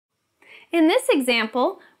In this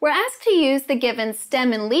example, we're asked to use the given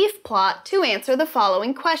stem and leaf plot to answer the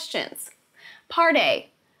following questions. Part A,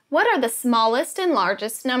 what are the smallest and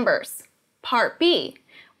largest numbers? Part B,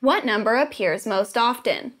 what number appears most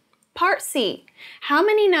often? Part C, how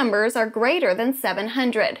many numbers are greater than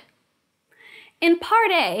 700? In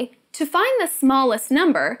Part A, to find the smallest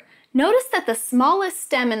number, notice that the smallest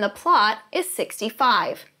stem in the plot is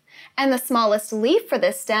 65, and the smallest leaf for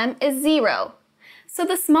this stem is 0. So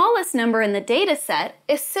the smallest number in the data set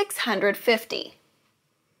is 650.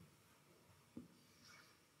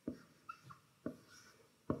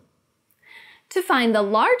 To find the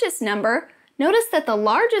largest number, notice that the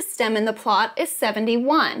largest stem in the plot is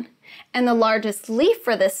 71, and the largest leaf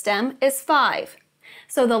for this stem is 5.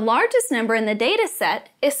 So the largest number in the data set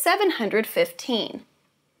is 715.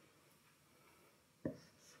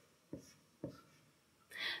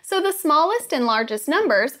 So the smallest and largest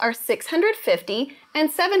numbers are 650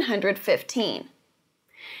 and 715.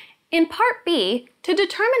 In Part B, to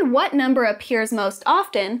determine what number appears most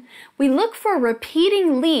often, we look for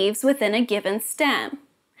repeating leaves within a given stem.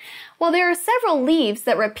 While there are several leaves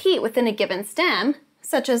that repeat within a given stem,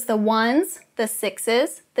 such as the 1s, the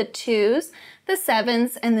 6s, the 2s, the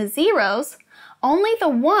 7s, and the 0s, only the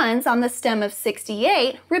 1s on the stem of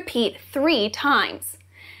 68 repeat 3 times.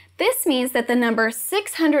 This means that the number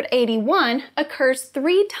 681 occurs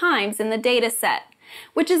 3 times in the data set,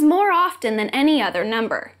 which is more often than any other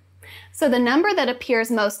number. So the number that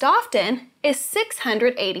appears most often is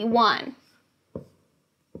 681.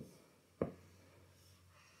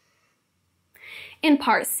 In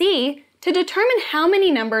Part C, to determine how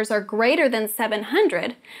many numbers are greater than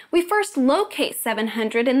 700, we first locate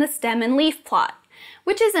 700 in the stem and leaf plot,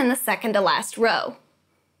 which is in the second to last row.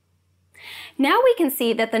 Now we can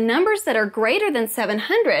see that the numbers that are greater than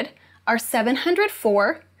 700 are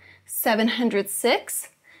 704, 706,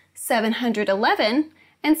 711,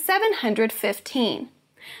 and 715.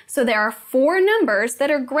 So there are 4 numbers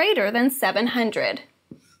that are greater than 700.